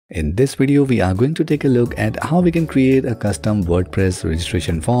In this video, we are going to take a look at how we can create a custom WordPress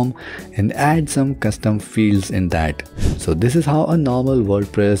registration form and add some custom fields in that. So this is how a normal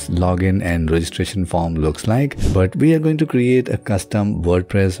WordPress login and registration form looks like, but we are going to create a custom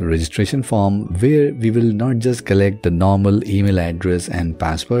WordPress registration form where we will not just collect the normal email address and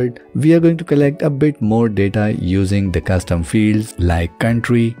password. We are going to collect a bit more data using the custom fields like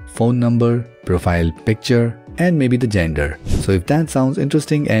country, phone number, profile picture, and maybe the gender. So if that sounds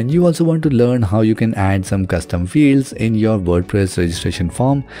interesting and you also want to learn how you can add some custom fields in your WordPress registration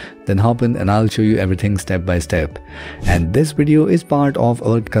form, then hop in and I'll show you everything step by step. And this video is part of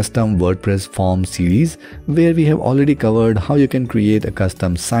our custom WordPress form series where we have already covered how you can create a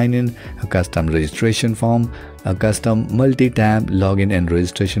custom sign-in, a custom registration form, a custom multi-tab login and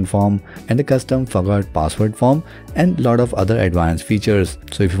registration form, and a custom forgot password form, and a lot of other advanced features.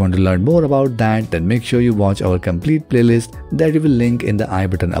 So if you want to learn more about that, then make sure you watch our complete playlist that we will link in the I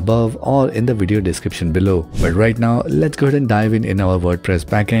button above or in the video description below. But right now, let's go ahead and dive in our WordPress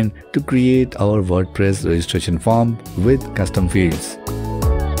backend to create our WordPress registration form with custom fields.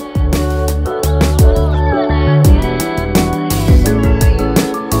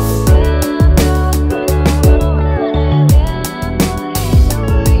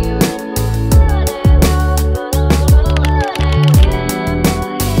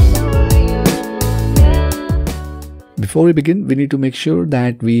 Before we begin, we need to make sure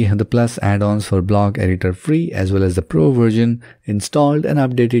that we have the Plus add-ons for blog editor free as well as the Pro version installed and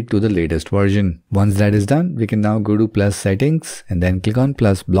updated to the latest version. Once that is done, we can now go to Plus settings and then click on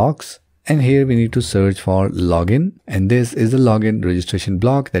Plus blocks. And here we need to search for login, and this is the login registration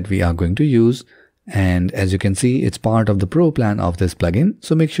block that we are going to use. And as you can see, it's part of the Pro plan of this plugin.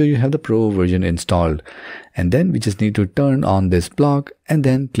 So make sure you have the Pro version installed. And then we just need to turn on this block and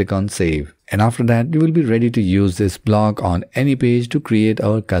then click on save. And after that, you will be ready to use this block on any page to create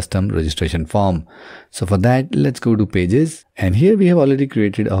our custom registration form. So for that, let's go to pages. And here we have already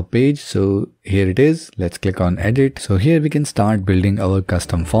created our page. So here it is. Let's click on edit. So here we can start building our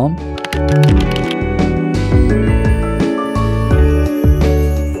custom form.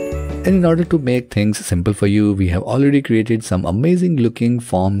 And in order to make things simple for you, we have already created some amazing looking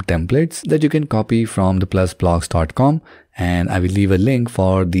form templates that you can copy from the plusblocks.com. And I will leave a link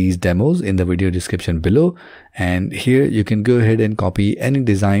for these demos in the video description below. And here you can go ahead and copy any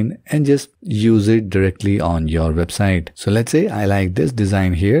design and just use it directly on your website. So let's say I like this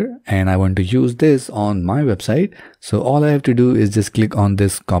design here and I want to use this on my website. So all I have to do is just click on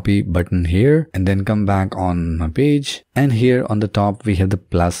this copy button here and then come back on my page. And here on the top, we have the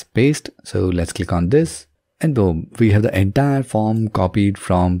plus paste. So let's click on this and boom, we have the entire form copied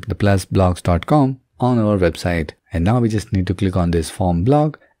from the plusblocks.com on our website. And now we just need to click on this form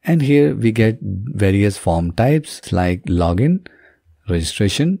block, and here we get various form types like login,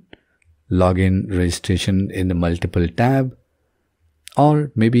 registration in the multiple tab,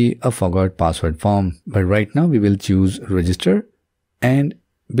 or maybe a forgot password form. But right now we will choose register, and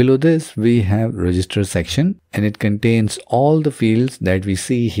below this we have register section, and it contains all the fields that we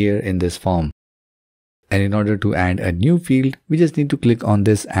see here in this form. And in order to add a new field, we just need to click on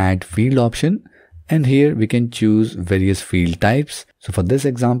this add field option. And here we can choose various field types. So for this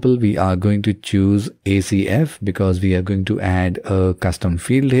example, we are going to choose ACF because we are going to add a custom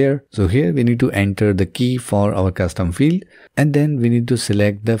field here. So here we need to enter the key for our custom field, and then we need to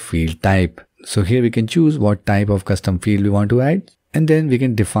select the field type. So here we can choose what type of custom field we want to add, and then we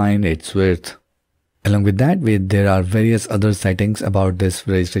can define its width. Along with that, there are various other settings about this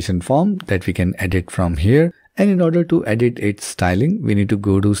registration form that we can edit from here. And in order to edit its styling, we need to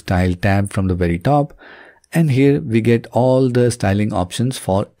go to Style tab from the very top. And here we get all the styling options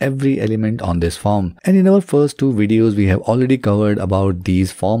for every element on this form. And in our first two videos, we have already covered about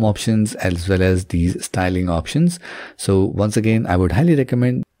these form options as well as these styling options. So once again, I would highly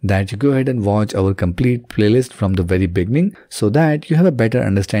recommend that you go ahead and watch our complete playlist from the very beginning so that you have a better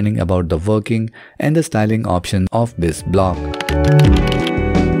understanding about the working and the styling options of this block.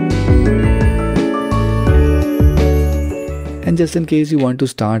 And just in case you want to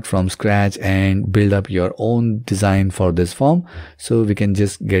start from scratch and build up your own design for this form, so we can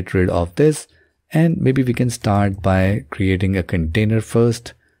just get rid of this, and maybe we can start by creating a container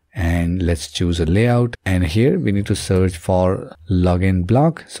first, and let's choose a layout. And here we need to search for login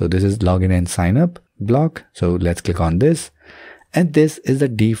block. So this is login and sign up block. So let's click on this, and this is the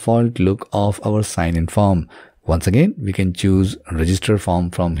default look of our sign-in form. Once again, we can choose register form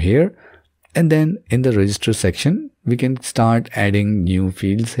from here, and then in the register section, we can start adding new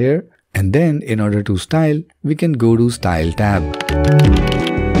fields here. And then in order to style, we can go to Style tab.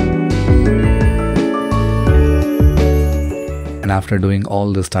 And after doing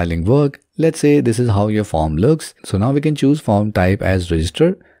all the styling work, let's say this is how your form looks. So now we can choose form type as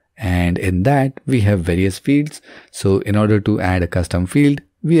register. And in that we have various fields. So in order to add a custom field,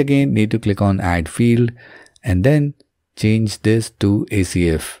 we again need to click on add field and then change this to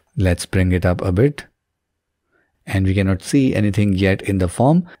ACF. Let's bring it up a bit. And we cannot see anything yet in the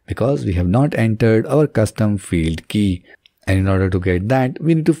form because we have not entered our custom field key. And in order to get that,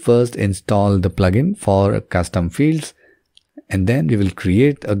 we need to first install the plugin for custom fields. And then we will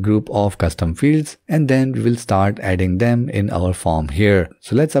create a group of custom fields and then we will start adding them in our form here.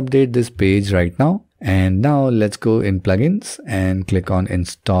 So let's update this page right now. And now let's go in plugins and click on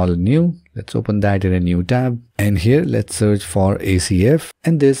install new. Let's open that in a new tab. And here let's search for ACF.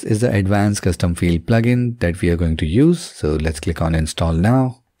 And this is the advanced custom field plugin that we are going to use. So let's click on install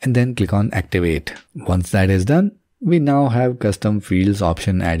now and then click on activate. Once that is done, we now have custom fields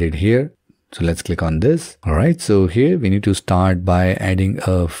option added here. So let's click on this. Alright, so here we need to start by adding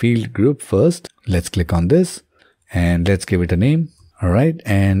a field group first. Let's click on this and let's give it a name. Alright,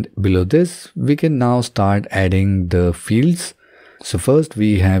 and below this, we can now start adding the fields. So first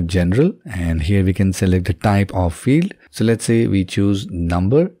we have general and here we can select the type of field. So let's say we choose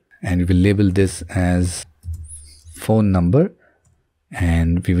number and we will label this as phone number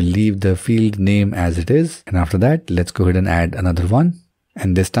and we will leave the field name as it is. And after that, let's go ahead and add another one.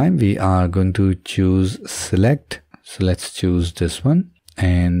 And this time we are going to choose select. So let's choose this one.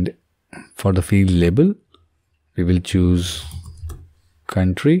 And for the field label, we will choose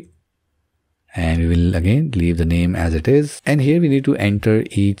country and we will again leave the name as it is. And here we need to enter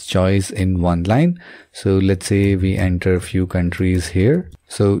each choice in one line. So let's say we enter a few countries here.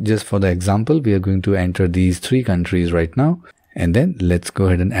 So just for the example, we are going to enter these 3 countries right now. And then let's go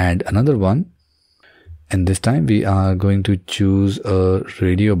ahead and add another one. And this time we are going to choose a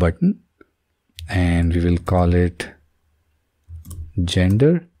radio button and we will call it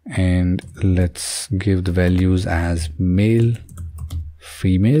gender. And let's give the values as male,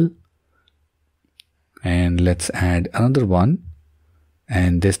 female. And let's add another one.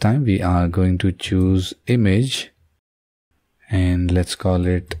 And this time we are going to choose image and let's call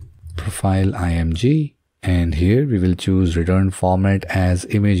it profile img. And here we will choose return format as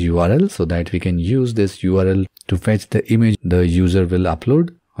image URL so that we can use this URL to fetch the image the user will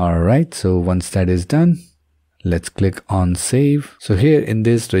upload. Alright, so once that is done, let's click on save. So here in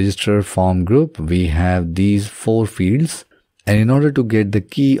this register form group, we have these 4 fields. And in order to get the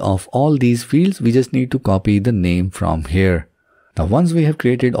key of all these fields, we just need to copy the name from here. Now once we have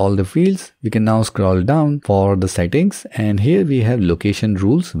created all the fields, we can now scroll down for the settings and here we have location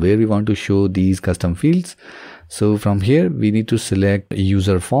rules where we want to show these custom fields. So from here we need to select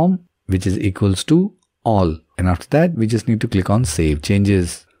user form which is equals to all, and after that we just need to click on save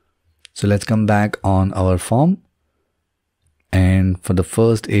changes. So let's come back on our form and for the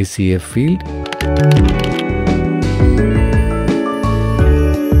first ACF field,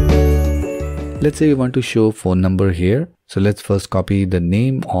 let's say we want to show phone number here. So let's first copy the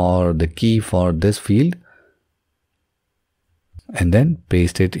name or the key for this field and then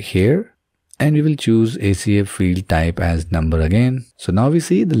paste it here and we will choose ACF field type as number again. So now we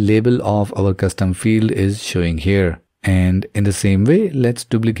see the label of our custom field is showing here. And in the same way, let's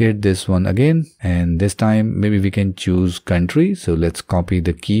duplicate this one again. And this time maybe we can choose country. So let's copy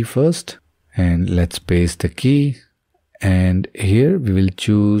the key first and let's paste the key. And here we will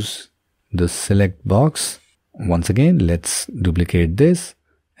choose the select box. Once again, let's duplicate this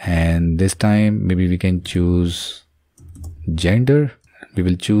and this time maybe we can choose gender. We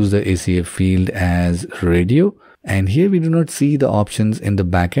will choose the ACF field as radio and here we do not see the options in the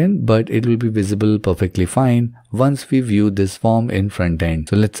backend, but it will be visible perfectly fine once we view this form in front end.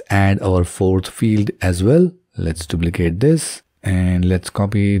 So let's add our 4th field as well. Let's duplicate this and let's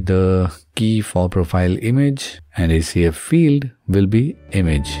copy the key for profile image and ACF field will be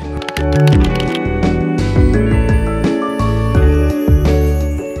image.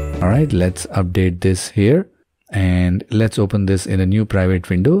 Alright, let's update this here and let's open this in a new private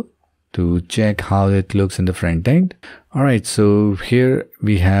window to check how it looks in the front end. Alright, so here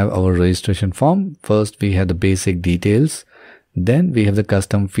we have our registration form. First we have the basic details, then we have the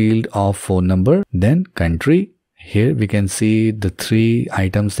custom field of phone number, then country. Here we can see the 3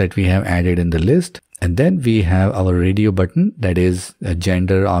 items that we have added in the list. And then we have our radio button, that is a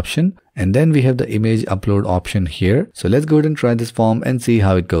gender option. And then we have the image upload option here. So let's go ahead and try this form and see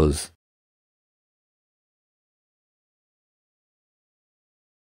how it goes.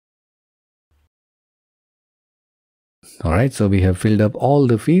 Alright, so we have filled up all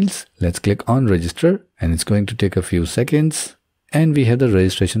the fields. Let's click on register and it's going to take a few seconds. And we have the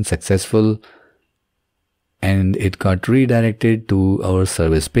registration successful. and it got redirected to our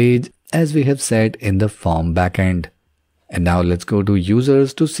service page as we have set in the form backend. And now let's go to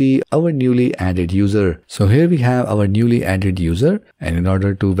users to see our newly added user. So here we have our newly added user, and in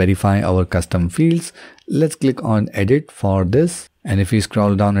order to verify our custom fields, let's click on edit for this. And if we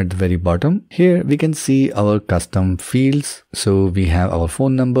scroll down at the very bottom, here we can see our custom fields. So we have our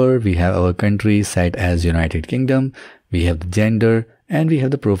phone number, we have our country set as United Kingdom, we have the gender, and we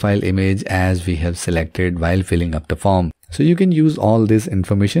have the profile image as we have selected while filling up the form. So you can use all this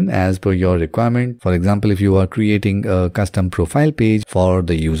information as per your requirement. For example, if you are creating a custom profile page for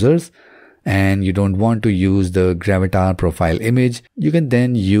the users and you don't want to use the Gravatar profile image, you can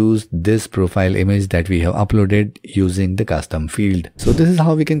then use this profile image that we have uploaded using the custom field. So this is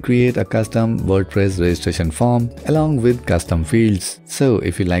how we can create a custom WordPress registration form along with custom fields. So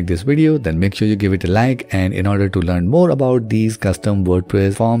if you like this video, then make sure you give it a like, and in order to learn more about these custom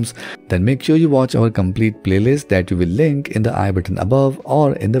WordPress forms, then make sure you watch our complete playlist that you will link in the I button above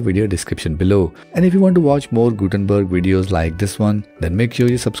or in the video description below. And if you want to watch more Gutenberg videos like this one, then make sure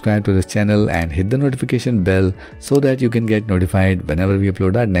you subscribe to this channel and hit the notification bell so that you can get notified whenever we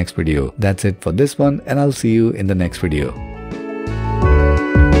upload our next video. That's it for this one, and I'll see you in the next video.